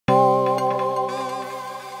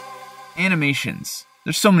animations.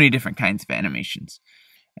 There's so many different kinds of animations.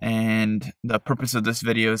 And the purpose of this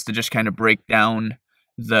video is to just kind of break down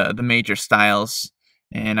the major styles.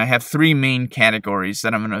 And I have three main categories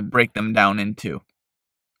that I'm going to break them down into.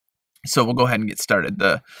 So we'll go ahead and get started.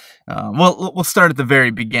 We'll start at the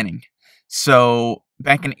very beginning. So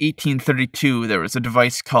back in 1832, there was a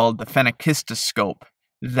device called the phenakistoscope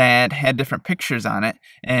that had different pictures on it,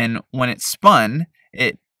 and when it spun,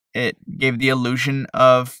 it gave the illusion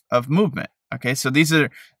of movement. Okay, so these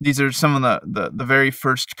are some of the very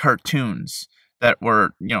first cartoons that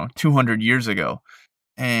were 200 years ago,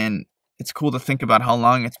 and it's cool to think about how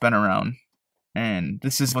long it's been around. And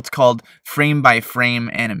this is what's called frame-by-frame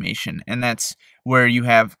animation, and that's where you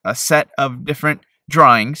have a set of different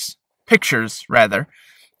pictures rather,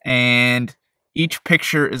 and each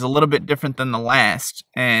picture is a little bit different than the last,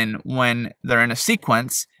 and when they're in a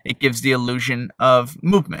sequence, it gives the illusion of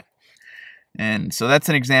movement. And so that's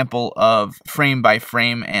an example of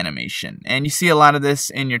frame-by-frame animation. And you see a lot of this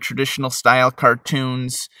in your traditional style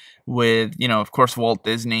cartoons with, of course, Walt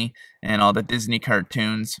Disney and all the Disney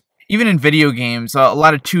cartoons. Even in video games, a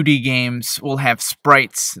lot of 2D games will have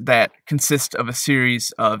sprites that consist of a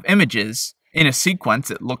series of images. In a sequence,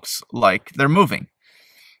 it looks like they're moving.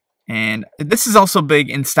 And this is also big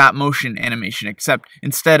in stop-motion animation, except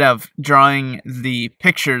instead of drawing the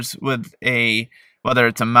pictures with whether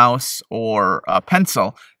it's a mouse or a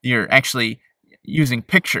pencil, you're actually using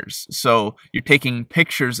pictures. So you're taking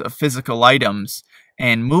pictures of physical items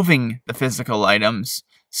and moving the physical items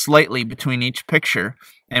slightly between each picture.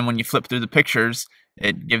 And when you flip through the pictures,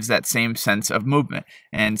 it gives that same sense of movement.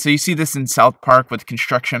 And so you see this in South Park with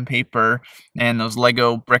construction paper and those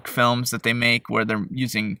Lego brick films that they make where they're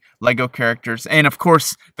using Lego characters. And of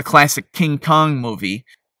course, the classic King Kong movie.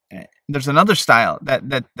 There's another style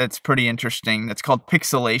that's pretty interesting that's called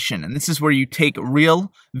pixelation. And this is where you take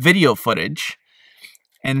real video footage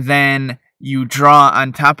and then you draw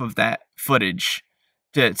on top of that footage.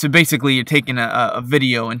 So basically, you're taking a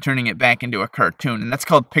video and turning it back into a cartoon, and that's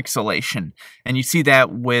called pixelation. And you see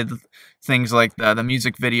that with things like the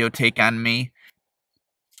music video Take On Me.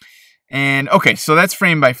 And okay, so that's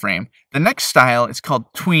frame by frame. The next style is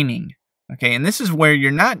called tweening. Okay, and this is where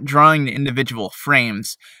you're not drawing the individual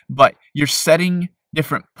frames, but you're setting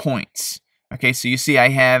different points. Okay, so you see I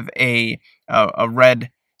have a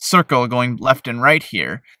red circle going left and right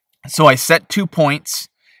here. So I set 2 points,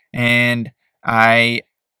 and I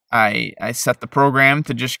set the program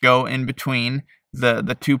to just go in between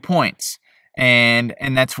the 2 points, and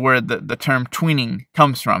that's where the term tweening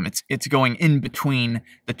comes from. It's going in between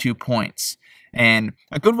the 2 points. And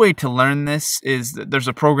a good way to learn this is that there's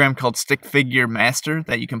a program called Stick Figure Master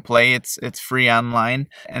that you can play. It's free online.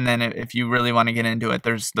 And then if you really want to get into it,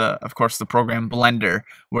 there's of course the program Blender,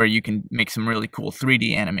 where you can make some really cool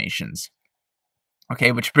 3D animations.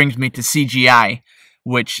 Okay, which brings me to CGI,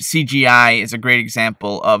 which CGI is a great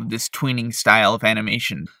example of this tweening style of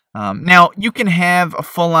animation. Now, you can have a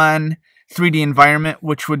full-on 3D environment,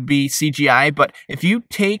 which would be CGI, but if you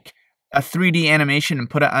take a 3D animation and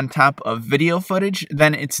put it on top of video footage,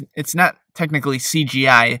 then it's not technically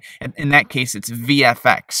CGI. In that case, it's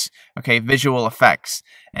VFX, okay, visual effects.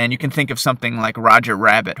 And you can think of something like Roger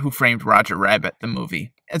Rabbit, Who Framed Roger Rabbit, the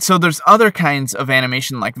movie. And so there's other kinds of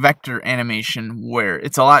animation like vector animation where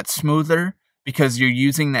it's a lot smoother because you're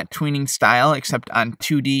using that tweening style except on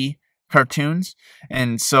 2D cartoons.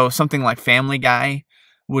 And so something like Family Guy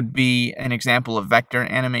would be an example of vector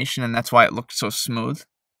animation, and that's why it looked so smooth.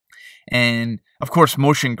 And of course,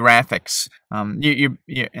 motion graphics.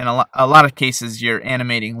 In a lot of cases, you're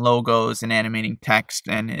animating logos and animating text,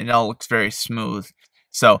 and it all looks very smooth.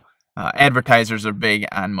 So advertisers are big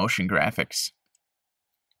on motion graphics.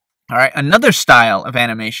 All right, another style of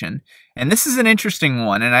animation, and this is an interesting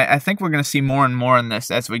one, and I think we're going to see more and more in this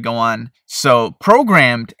as we go on. So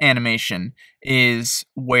programmed animation is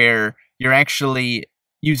where you're actually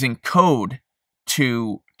using code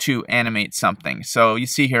to animate something. So you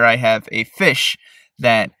see here I have a fish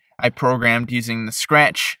that I programmed using the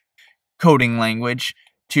Scratch coding language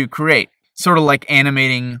to create. Sort of like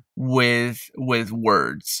animating with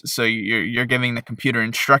words. So you're giving the computer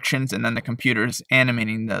instructions, and then the computer is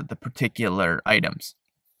animating the particular items.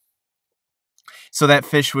 So that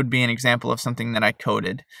fish would be an example of something that I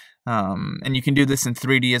coded. And you can do this in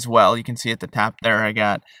 3D as well. You can see at the top there I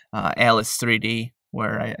got Alice 3D,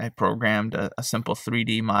 where I programmed a simple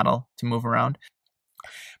 3D model to move around.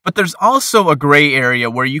 But there's also a gray area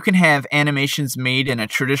where you can have animations made in a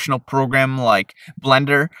traditional program like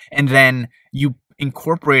Blender, and then you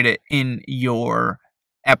incorporate it in your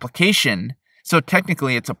application So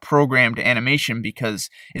technically it's a programmed animation because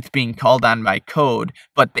it's being called on by code,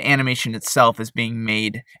 but the animation itself is being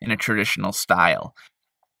made in a traditional style.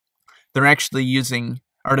 They're actually using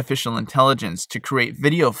artificial intelligence to create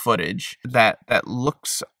video footage that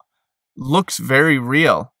looks very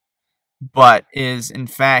real, but is in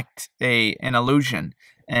fact an illusion.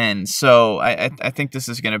 And so I think this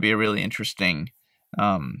is going to be a really interesting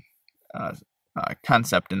um, uh,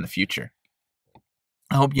 concept in the future.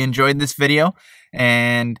 I hope you enjoyed this video,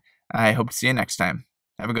 and I hope to see you next time.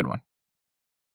 Have a good one.